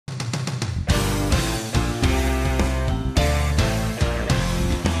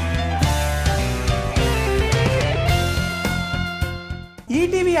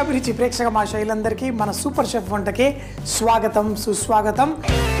అభిరుచి ప్రేక్షక మా శైలందరికీ మన సూపర్ షెఫ్ వంటకి స్వాగతం సుస్వాగతం.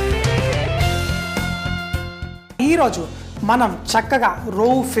 ఈరోజు మనం చక్కగా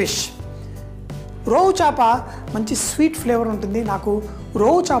రోవు ఫిష్, రోవు చేప మంచి స్వీట్ ఫ్లేవర్ ఉంటుంది. నాకు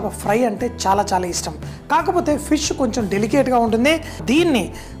రోవు చేప ఫ్రై అంటే చాలా చాలా ఇష్టం. కాకపోతే ఫిష్ కొంచెం డెలికేట్గా ఉంటుంది. దీన్ని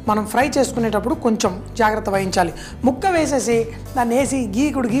మనం ఫ్రై చేసుకునేటప్పుడు కొంచెం జాగ్రత్త వహించాలి. ముక్క వేసేసి దాన్ని వేసి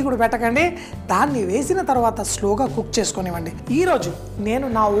గీకుడు పెట్టకండి. దాన్ని వేసిన తర్వాత స్లోగా కుక్ చేసుకునివ్వండి. ఈరోజు నేను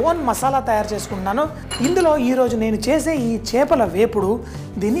నా ఓన్ మసాలా తయారు చేసుకుంటున్నాను. ఇందులో ఈరోజు నేను చేసే ఈ చేపల వేపుడు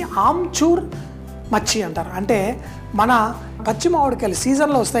దీన్ని ఆమ్చూర్ మచ్చి అంటారు. అంటే మన పచ్చి మామిడికాయలు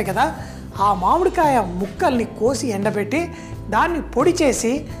సీజన్లో వస్తాయి కదా, ఆ మామిడికాయ ముక్కల్ని కోసి ఎండబెట్టి దాన్ని పొడి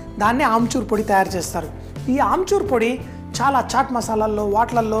చేసి దాన్ని ఆమ్చూర్ పొడి తయారు చేస్తారు. ఈ ఆమ్చూర్ పొడి చాలా చాట్ మసాలాల్లో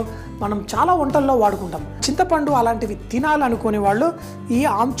వాటిలల్లో మనం చాలా వంటల్లో వాడుకుంటాం. చింతపండు అలాంటివి తినాలనుకునే వాళ్ళు ఈ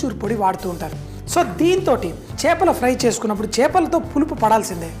ఆమ్చూర్ పొడి వాడుతూ ఉంటారు. సో దీంతో చేపల ఫ్రై చేసుకున్నప్పుడు చేపలతో పులుపు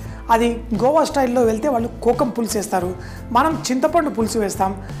పడాల్సిందే. అది గోవా స్టైల్లో వెళ్తే వాళ్ళు కోకం పులుసు వేస్తారు, మనం చింతపండు పులుసు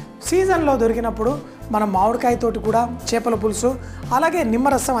వేస్తాం. సీజన్లో దొరికినప్పుడు మనం మామిడికాయతోటి కూడా చేపల పులుసు అలాగే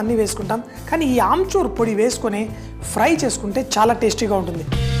నిమ్మరసం అన్నీ వేసుకుంటాం. కానీ ఈ ఆమ్చూర్ పొడి వేసుకొని ఫ్రై చేసుకుంటే చాలా టేస్టీగా ఉంటుంది.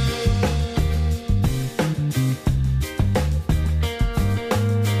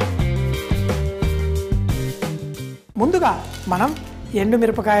 ముందుగా మనం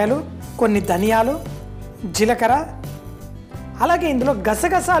ఎండుమిరపకాయలు, కొన్ని ధనియాలు, జీలకర్ర అలాగే ఇందులో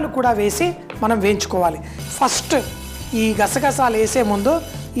గసగసాలు కూడా వేసి మనం వేయించుకోవాలి. ఫస్ట్ ఈ గసగసాలు వేసే ముందు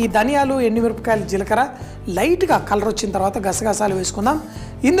ఈ ధనియాలు, ఎండుమిరపకాయలు, జీలకర్ర లైట్గా కలర్ వచ్చిన తర్వాత గసగసాలు వేసుకుందాం.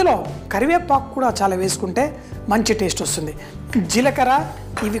 ఇందులో కరివేపాకు కూడా చాలా వేసుకుంటే మంచి టేస్ట్ వస్తుంది. జీలకర్ర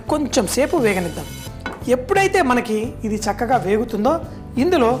ఇవి కొంచెం సేపు వేగనిద్దాం. ఎప్పుడైతే మనకి ఇది చక్కగా వేగుతుందో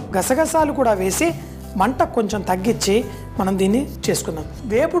ఇందులో గసగసాలు కూడా వేసి మంట కొంచెం తగ్గించి మనం దీన్ని చేసుకుందాం.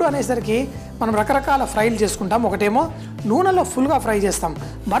 వేపుడు అనేసరికి మనం రకరకాల ఫ్రైలు చేసుకుంటాం. ఒకటేమో నూనెలో ఫుల్గా ఫ్రై చేస్తాం,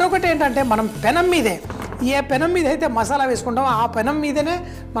 మరొకటి ఏంటంటే మనం పెనం మీదే, ఏ పెనం మీద అయితే మసాలా వేసుకుంటామో ఆ పెనం మీదనే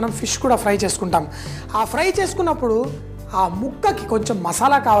మనం ఫిష్ కూడా ఫ్రై చేసుకుంటాం. ఆ ఫ్రై చేసుకున్నప్పుడు ఆ ముక్కకి కొంచెం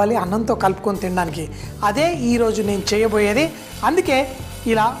మసాలా కావాలి అన్నంతో కలుపుకొని తినడానికి. అదే ఈరోజు నేను చేయబోయేది. అందుకే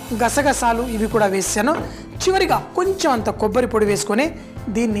ఇలా గసగసాలు ఇవి కూడా వేసాను. చివరిగా కొంచెం అంత కొబ్బరి పొడి వేసుకొని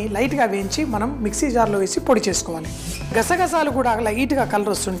దీన్ని లైట్గా వేయించి మనం మిక్సీ జార్లో వేసి పొడి చేసుకోవాలి. గసగసాలు కూడా లైట్గా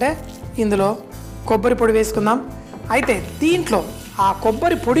కలర్ వస్తుంటే ఇందులో కొబ్బరి పొడి వేసుకుందాం. అయితే దీంట్లో ఆ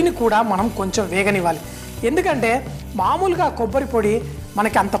కొబ్బరి పొడిని కూడా మనం కొంచెం వేగనివ్వాలి. ఎందుకంటే మామూలుగా కొబ్బరి పొడి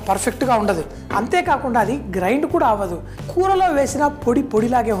మనకి అంత పర్ఫెక్ట్గా ఉండదు, అంతేకాకుండా అది గ్రైండ్ కూడా అవ్వదు. కూరలో వేసిన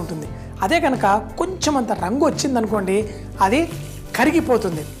పొడిలాగే ఉంటుంది. అదే కనుక కొంచెం అంత రంగు వచ్చిందనుకోండి అది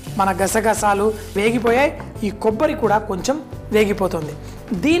కరిగిపోతుంది. మన గసగసాలు వేగిపోయాయి, ఈ కొబ్బరి కూడా కొంచెం వేగిపోతుంది.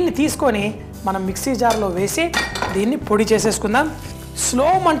 దీన్ని తీసుకొని మనం మిక్సీ జార్లో వేసి దీన్ని పొడి చేసేసుకుందాం. స్లో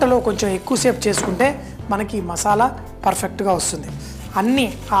మంటలో కొంచెం ఎక్కువసేపు చేసుకుంటే మనకి మసాలా పర్ఫెక్ట్గా వస్తుంది. అన్నీ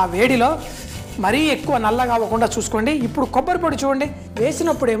ఆ వేడిలో మరీ ఎక్కువ నల్లగా అవ్వకుండా చూసుకోండి. ఇప్పుడు కొబ్బరి పొడి చూడండి,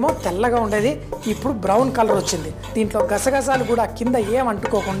 వేసినప్పుడేమో తెల్లగా ఉండేది, ఇప్పుడు బ్రౌన్ కలర్ వచ్చింది. దీంట్లో గసగసాలు కూడా కింద ఏం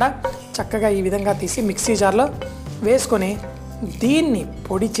అంటుకోకుండా చక్కగా ఈ విధంగా తీసి మిక్సీ జార్లో వేసుకొని దీన్ని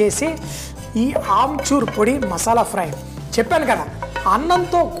పొడి చేసి ఈ ఆమ్చూర్ పొడి మసాలా ఫ్రై చెప్పాను కదా,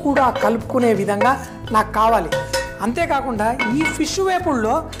 అన్నంతో కూడా కలుపుకునే విధంగా నాకు కావాలి. అంతేకాకుండా ఈ ఫిష్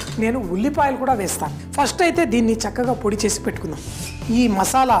వేపుల్లో నేను ఉల్లిపాయలు కూడా వేస్తాను. ఫస్ట్ అయితే దీన్ని చక్కగా పొడి చేసి పెట్టుకుందాం. ఈ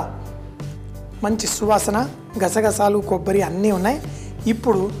మసాలా మంచి సువాసన, గసగసాలు, కొబ్బరి అన్నీ ఉన్నాయి.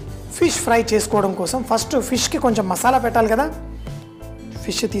 ఇప్పుడు ఫిష్ ఫ్రై చేసుకోవడం కోసం ఫస్ట్ ఫిష్కి కొంచెం మసాలా పెట్టాలి కదా.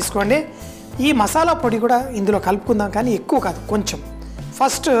 ఫిష్ తీసుకోండి. ఈ మసాలా పొడి కూడా ఇందులో కలుపుకుందాం, కానీ ఎక్కువ కాదు, కొంచెం.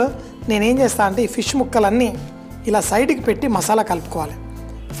 ఫస్ట్ నేనేం చేస్తాను అంటే ఈ ఫిష్ ముక్కలన్నీ ఇలా సైడ్కి పెట్టి మసాలా కలుపుకోవాలి.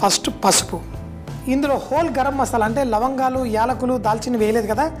 ఫస్ట్ పసుపు, ఇందులో హోల్ గరం మసాలా అంటే లవంగాలు, యాలకులు, దాల్చిన వేయలేదు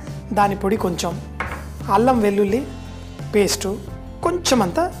కదా, దాని పొడి కొంచెం, అల్లం వెల్లుల్లి పేస్టు, కొంచెం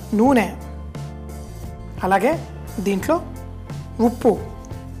అంత నూనె, అలాగే దీంట్లో ఉప్పు.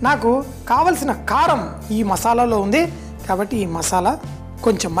 నాకు కావలసిన కారం ఈ మసాలాలో ఉంది కాబట్టి ఈ మసాలా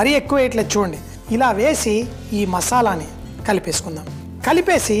కొంచెం మరీ ఎక్కువ వేయట్లేదు చూడండి. ఇలా వేసి ఈ మసాలాని కలిపేసుకుందాం.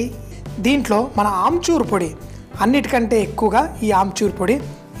 కలిపేసి దీంట్లో మన ఆమ్చూర్ పొడి అన్నిటికంటే ఎక్కువగా ఈ ఆమ్చూర్ పొడి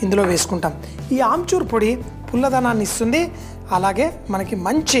ఇందులో వేసుకుంటాం. ఈ ఆమ్చూర్ పొడి పుల్లదనాన్ని ఇస్తుంది, అలాగే మనకి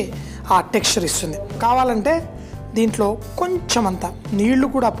మంచి ఆ టెక్స్చర్ ఇస్తుంది. కావాలంటే దీంట్లో కొంచెం అంత నీళ్లు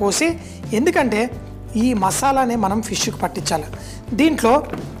కూడా పోసి, ఎందుకంటే ఈ మసాలానే మనం ఫిష్కి పట్టించాలి. దీంట్లో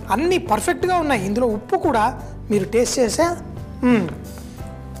అన్నీ పర్ఫెక్ట్గా ఉన్నాయి. ఇందులో ఉప్పు కూడా మీరు టేస్ట్ చేసే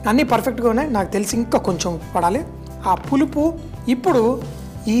అన్నీ పర్ఫెక్ట్గా ఉన్నాయి. నాకు తెలిసి ఇంకా కొంచెం పడాలి ఆ పులుపు. ఇప్పుడు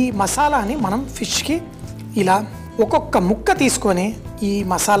ఈ మసాలాని మనం ఫిష్కి ఇలా ఒక్కొక్క ముక్క తీసుకొని ఈ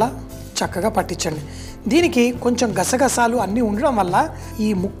మసాలా చక్కగా పట్టించండి. దీనికి కొంచెం గసగసాలు అన్నీ ఉండడం వల్ల ఈ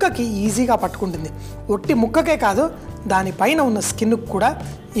ముక్కకి ఈజీగా పట్టుకుంటుంది. ఒట్టి ముక్కకే కాదు, దానిపైన ఉన్న స్కిన్కి కూడా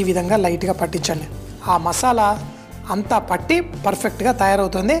ఈ విధంగా లైట్గా పట్టించండి. ఆ మసాలా అంతా పట్టి పర్ఫెక్ట్గా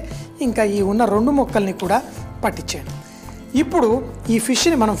తయారవుతుంది. ఇంకా ఈ ఉన్న 2 ముక్కల్ని కూడా పట్టించేయండి. ఇప్పుడు ఈ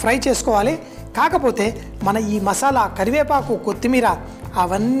ఫిష్ని మనం ఫ్రై చేసుకోవాలి. కాకపోతే మన ఈ మసాలా, కరివేపాకు, కొత్తిమీర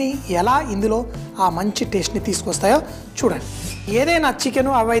అవన్నీ ఎలా ఇందులో ఆ మంచి టేస్ట్ని తీసుకొస్తాయో చూడండి. ఏదైనా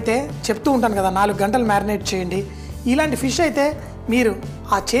చికెను అవైతే చెప్తూ ఉంటాను కదా, 4 గంటలు మ్యారినేట్ చేయండి. ఇలాంటి ఫిష్ అయితే మీరు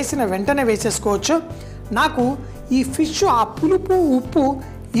ఆ చేసిన వెంటనే వేసేసుకోవచ్చు. నాకు ఈ ఫిష్ ఆ పులుపు, ఉప్పు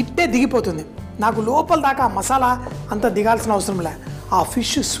ఇట్టే దిగిపోతుంది. నాకు లోపల దాకా ఆ మసాలా అంత దిగాల్సిన అవసరం లే. ఆ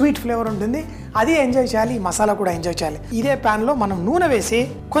ఫిష్ స్వీట్ ఫ్లేవర్ ఉంటుంది, అది ఎంజాయ్ చేయాలి, ఈ మసాలా కూడా ఎంజాయ్ చేయాలి. ఇదే ప్యాన్లో మనం నూనె వేసి,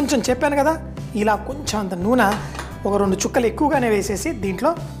 కొంచెం చెప్పాను కదా ఇలా కొంచెం అంత నూనె ఒక 2 చుక్కలు ఎక్కువగానే వేసేసి దీంట్లో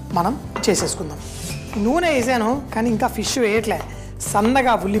మనం చేసేసుకుందాం. నూనె వేసాను కానీ ఇంకా ఫిష్ వేయట్లే.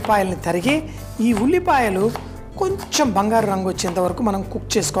 సన్నగా ఉల్లిపాయలని తరిగి, ఈ ఉల్లిపాయలు కొంచెం బంగారు రంగు వచ్చేంత వరకు మనం కుక్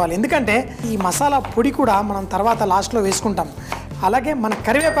చేసుకోవాలి. ఎందుకంటే ఈ మసాలా పొడి కూడా మనం తర్వాత లాస్ట్లో వేసుకుంటాం. అలాగే మన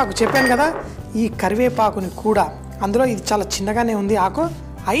కరివేపాకు చెప్పాను కదా, ఈ కరివేపాకుని కూడా అందులో ఇది చాలా చిన్నగానే ఉంది ఆకు,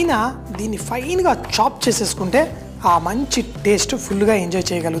 అయినా దీన్ని ఫైన్గా చాప్ చేసేసుకుంటే ఆ మంచి టేస్ట్ ఫుల్గా ఎంజాయ్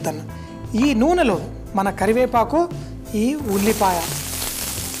చేయగలుగుతాను. ఈ నూనెలో మన కరివేపాకు, ఈ ఉల్లిపాయ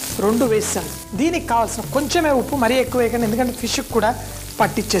 2 వేసాను. దీనికి కావాల్సిన కొంచెమే ఉప్పు, మరీ ఎక్కువ వేయకండి ఎందుకంటే ఫిష్కి కూడా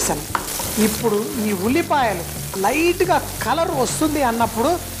పట్టించేసాను. ఇప్పుడు ఈ ఉల్లిపాయలు లైట్గా కలర్ వస్తుంది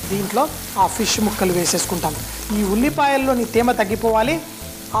అన్నప్పుడు దీంట్లో ఆ ఫిష్ ముక్కలు వేసేసుకుంటాం. ఈ ఉల్లిపాయల్లోని తేమ తగ్గిపోవాలి,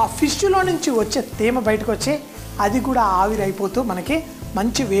 ఆ ఫిష్లో నుంచి వచ్చే తేమ బయటకు వచ్చి అది కూడా ఆవిరైపోతూ మనకి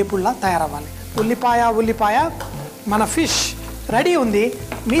మంచి వేపుల్లా తయారవ్వాలి. ఉల్లిపాయ మన ఫిష్ రెడీ ఉంది.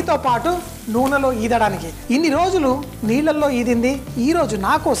 మీతో పాటు నూనెలో ఈదడానికి ఇన్ని రోజులు నీళ్ళల్లో ఈదింది, ఈరోజు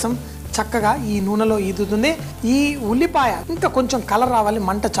నా కోసం చక్కగా ఈ నూనెలో ఈదుతుంది. ఈ ఉల్లిపాయ ఇంకా కొంచెం కలర్ రావాలి,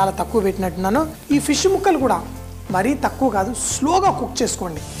 మంట చాలా తక్కువ పెట్టినట్టున్నాను. ఈ ఫిష్ ముక్కలు కూడా మరీ తక్కువ కాదు, స్లోగా కుక్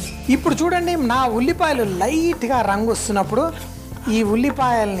చేసుకోండి. ఇప్పుడు చూడండి, నా ఉల్లిపాయలు లైట్గా రంగు వస్తున్నప్పుడు ఈ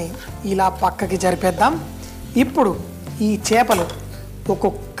ఉల్లిపాయల్ని ఇలా పక్కకి జరిపేద్దాం. ఇప్పుడు ఈ చేపలు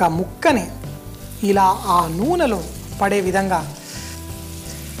ఒక్కొక్క ముక్కని ఇలా ఆ నూనెలో పడే విధంగా,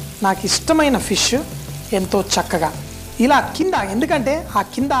 నాకు ఇష్టమైన ఫిష్ ఎంతో చక్కగా ఇలా కింద, ఎందుకంటే ఆ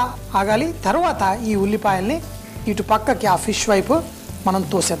కింద ఆగాలి. తర్వాత ఈ ఉల్లిపాయల్ని ఇటు పక్కకి ఆ ఫిష్ వైపు మనం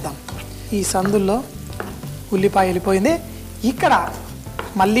తోసేద్దాం. ఈ సందుల్లో ఉల్లిపాయ వెళ్ళిపోయింది. ఇక్కడ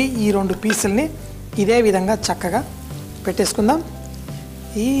మళ్ళీ ఈ 2 పీసుల్ని ఇదే విధంగా చక్కగా పెట్టేసుకుందాం.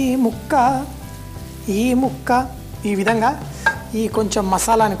 ఈ ముక్క ఈ విధంగా ఈ కొంచెం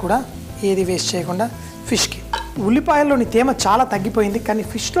మసాలాని కూడా ఏది వేస్ట్ చేయకుండా ఫిష్కి. ఉల్లిపాయల్లోని తేమ చాలా తగ్గిపోయింది, కానీ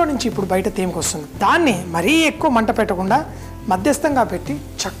ఫిష్లో నుంచి ఇప్పుడు బయట తేమకు వస్తుంది. దాన్ని మరీ ఎక్కువ మంట పెట్టకుండా మధ్యస్థంగా పెట్టి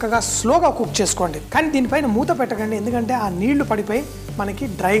చక్కగా స్లోగా కుక్ చేసుకోండి. కానీ దీనిపైన మూత పెట్టకండి, ఎందుకంటే ఆ నీళ్లు పడిపోయి మనకి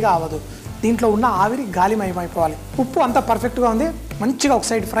డ్రైగా అవ్వదు. దీంట్లో ఉన్న ఆవిరి గాలిమయమైపోవాలి. ఉప్పు అంతా పర్ఫెక్ట్గా ఉంది. మంచిగా ఒక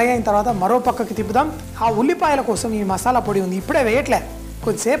సైడ్ ఫ్రై అయిన తర్వాత మరో పక్కకి తిప్పుదాం. ఆ ఉల్లిపాయల కోసం ఈ మసాలా పొడి ఉంది, ఇప్పుడే వేయట్లే,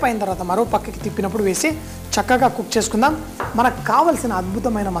 కొద్దిసేపు అయిన తర్వాత మరో పక్కకి తిప్పినప్పుడు వేసి చక్కగా కుక్ చేసుకుందాం. మనకు కావలసిన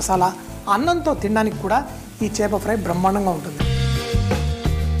అద్భుతమైన మసాలా, అన్నంతో తినడానికి కూడా ఈ చేప ఫ్రై బ్రహ్మాండంగా ఉంటుంది.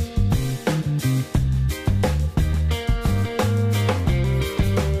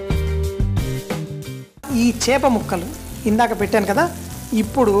 ఈ చేప ముక్కలు ఇందాక పెట్టాను కదా,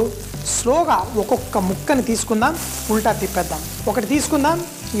 ఇప్పుడు స్లోగా ఒక్కొక్క ముక్కని తీసుకుందాం, ఉల్టా తిప్పేద్దాం. ఒకటి తీసుకుందాం,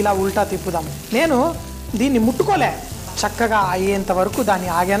 ఇలా ఉల్టా తిప్పుదాం. నేను దీన్ని ముట్టుకోలే, చక్కగా అయ్యేంత వరకు దాన్ని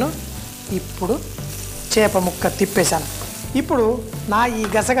ఆగాను. ఇప్పుడు చేప ముక్క తిప్పేశాను. ఇప్పుడు నా ఈ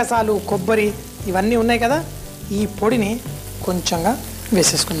గసగసాలు, కొబ్బరి ఇవన్నీ ఉన్నాయి కదా, ఈ పొడిని కొంచెంగా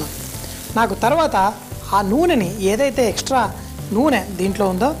వేసేసుకుందాం. నాకు తర్వాత ఆ నూనెని, ఏదైతే ఎక్స్ట్రా నూనె దీంట్లో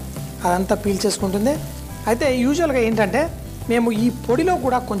ఉందో అదంతా పీల్చేసుకుంటుంది. అయితే యూజువల్గా ఏంటంటే మేము ఈ పొడిలో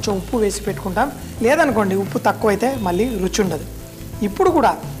కూడా కొంచెం ఉప్పు వేసి పెట్టుకుంటాం. లేదనుకోండి ఉప్పు తక్కువైతే మళ్ళీ రుచి ఉండదు. ఇప్పుడు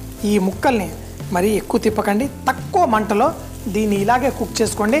కూడా ఈ ముక్కల్ని మరీ ఎక్కువ తిప్పకండి, తక్కువ మంటలో దీన్ని ఇలాగే కుక్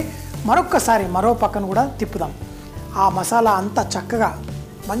చేసుకోండి. మరొక్కసారి మరో పక్కన కూడా తిప్పుదాం. ఆ మసాలా అంతా చక్కగా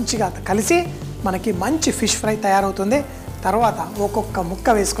మంచిగా కలిసి మనకి మంచి ఫిష్ ఫ్రై తయారవుతుంది. తర్వాత ఒక్కొక్క ముక్క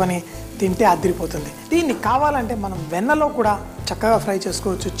వేసుకొని తింటే అదిరిపోతుంది. దీన్ని కావాలంటే మనం వెన్నలో కూడా చక్కగా ఫ్రై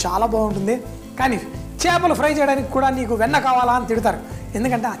చేసుకోవచ్చు, చాలా బాగుంటుంది. కానీ చేపలు ఫ్రై చేయడానికి కూడా నీకు వెన్న కావాలా అని తిడతారు,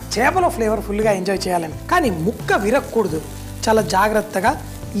 ఎందుకంటే ఆ చేపలో ఫ్లేవర్ ఫుల్గా ఎంజాయ్ చేయాలని. కానీ ముక్క విరగకూడదు, చాలా జాగ్రత్తగా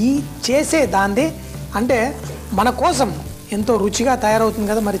ఈ చేసే దాన్ని, అంటే మన కోసం ఎంతో రుచిగా తయారవుతుంది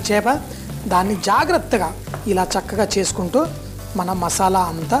కదా మరి చేప, దాన్ని జాగ్రత్తగా ఇలా చక్కగా చేసుకుంటూ మన మసాలా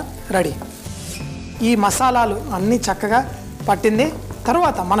అంతా రెడీ. ఈ మసాలాలు అన్నీ చక్కగా పట్టింది.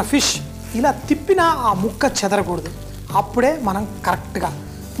 తర్వాత మన ఫిష్ ఇలా తిప్పినా ఆ ముక్క చెదరకూడదు, అప్పుడే మనం కరెక్ట్గా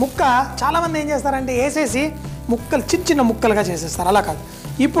ముక్క. చాలామంది ఏం చేస్తారంటే వేసేసి ముక్కలు చిన్న చిన్న ముక్కలుగా చేసేస్తారు, అలా కాదు.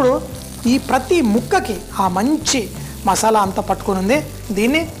 ఇప్పుడు ఈ ప్రతి ముక్కకి ఆ మంచి మసాలా అంతా పట్టుకొని ఉంది.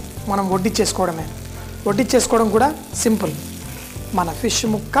 దీన్ని మనం వడ్డించేసుకోవడమే. వడ్డించేసుకోవడం కూడా సింపుల్. మన ఫిష్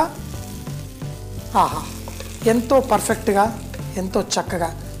ముక్క ఆహా ఎంతో పర్ఫెక్ట్గా, ఎంతో చక్కగా.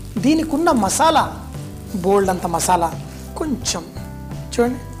 దీనికి ఉన్న మసాలా బోల్డ్ అంత మసాలా. కొంచెం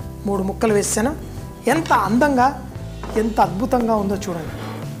చూడండి, 3 ముక్కలు వేసాను. ఎంత అందంగా, ఎంత అద్భుతంగా ఉందో చూడండి.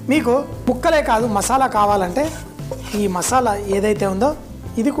 మీకు ముక్కలే కాదు మసాలా కావాలంటే ఈ మసాలా ఏదైతే ఉందో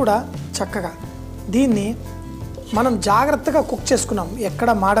ఇది కూడా చక్కగా దీన్ని మనం జాగ్రత్తగా కుక్ చేసుకున్నాం, ఎక్కడ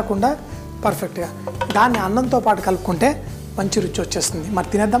మాడకుండా పర్ఫెక్ట్గా. దాన్ని అన్నంతో పాటు కలుపుకుంటే మంచి రుచి వచ్చేస్తుంది. మరి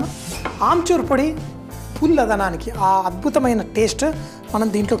తినేద్దామా? ఆమ్చూర్ పొడి పుల్లదనానికి ఆ అద్భుతమైన టేస్ట్ మనం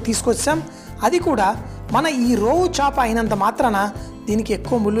దీంట్లోకి తీసుకొచ్చాం. అది కూడా మన ఈ రోవు చేప అయినంత మాత్రాన దీనికి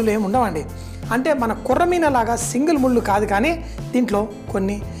ఎక్కువ ముళ్ళులు ఏమి ఉండవండి. అంటే మన కొర్రమీనలాగా సింగిల్ ముళ్ళు కాదు, కానీ దీంట్లో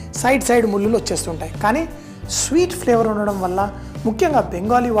కొన్ని సైడ్ ముళ్ళులు వచ్చేస్తుంటాయి. కానీ స్వీట్ ఫ్లేవర్ ఉండడం వల్ల ముఖ్యంగా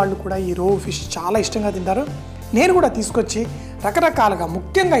బెంగాలీ వాళ్ళు కూడా ఈ రోవు ఫిష్ చాలా ఇష్టంగా తింటారు. నేను కూడా తీసుకొచ్చి రకరకాలుగా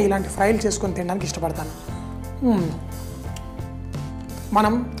ముఖ్యంగా ఇలాంటి ఫ్రైలు చేసుకొని తినడానికి ఇష్టపడతాను.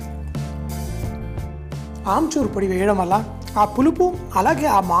 మనం ఆమ్చూర్ పొడి వేయడం వల్ల ఆ పులుపు అలాగే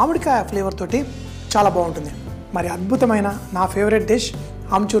ఆ మామిడికాయ ఫ్లేవర్ తోటి చాలా బాగుంటుంది. మరి అద్భుతమైన నా favourite dish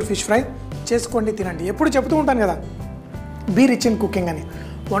amchur fish fry చేసుకోండి, తినండి. ఎప్పుడు చెప్తూ ఉంటాను కదా, బీ రిచ్ ఇన్ కుకింగ్ అని.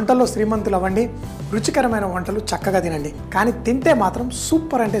 వంటల్లో శ్రీమంతులు అవ్వండి, రుచికరమైన వంటలు చక్కగా తినండి. కానీ తింటే మాత్రం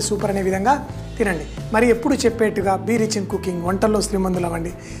సూపర్ అంటే సూపర్ అనే విధంగా తినండి. మరి ఎప్పుడు చెప్పేట్టుగా బీ రిచ్ ఇన్ కుకింగ్, వంటల్లో శ్రీమంతులు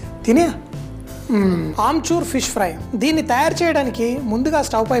అవ్వండి, తినే ఆమ్చూర్ ఫిష్ ఫ్రై. దీన్ని తయారు చేయడానికి ముందుగా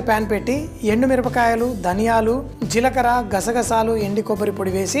స్టవ్ పై ప్యాన్ పెట్టి ఎండుమిరపకాయలు, ధనియాలు, జీలకర్ర, గసగసాలు, ఎండి కొబ్బరి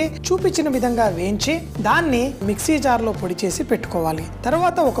పొడి వేసి చూపించిన విధంగా వేయించి దాన్ని మిక్సీ జార్లో పొడి చేసి పెట్టుకోవాలి.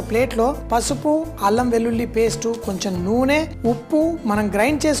 తర్వాత ఒక ప్లేట్లో పసుపు, అల్లం వెల్లుల్లి పేస్ట్, కొంచెం నూనె, ఉప్పు, మనం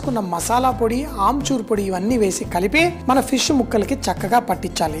గ్రైండ్ చేసుకున్న మసాలా పొడి, ఆమ్చూర్ పొడి ఇవన్నీ వేసి కలిపి మన ఫిష్ ముక్కలకి చక్కగా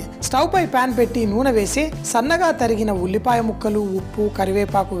పట్టించాలి. స్టవ్ పై ప్యాన్ పెట్టి నూనె వేసి సన్నగా తరిగిన ఉల్లిపాయ ముక్కలు, ఉప్పు,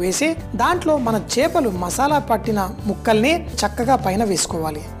 కరివేపాకు వేసి దాంట్లో మన చేపలు మసాలా పట్టిన ముక్కల్ని చక్కగా పైన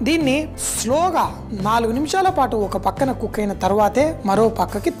వేసుకోవాలి. దీన్ని స్లోగా 4 నిమిషాల పాటు ఒక పక్కన కుక్ అయిన తర్వాతే మరో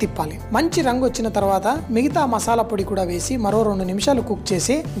పక్కకి తిప్పాలి. మంచి రంగు వచ్చిన తర్వాత మిగతా మసాలా పొడి కూడా వేసి మరో 2 నిమిషాలు కుక్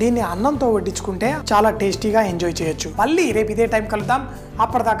చేసి దీన్ని అన్నంతో వడ్డించుకుంటే చాలా టేస్టీగా ఎంజాయ్ చేయొచ్చు. మళ్ళీ రేపు ఇదే టైం కలుద్దాం.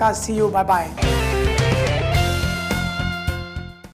 అప్పటిదాకా సీ యూ, బై బాయ్.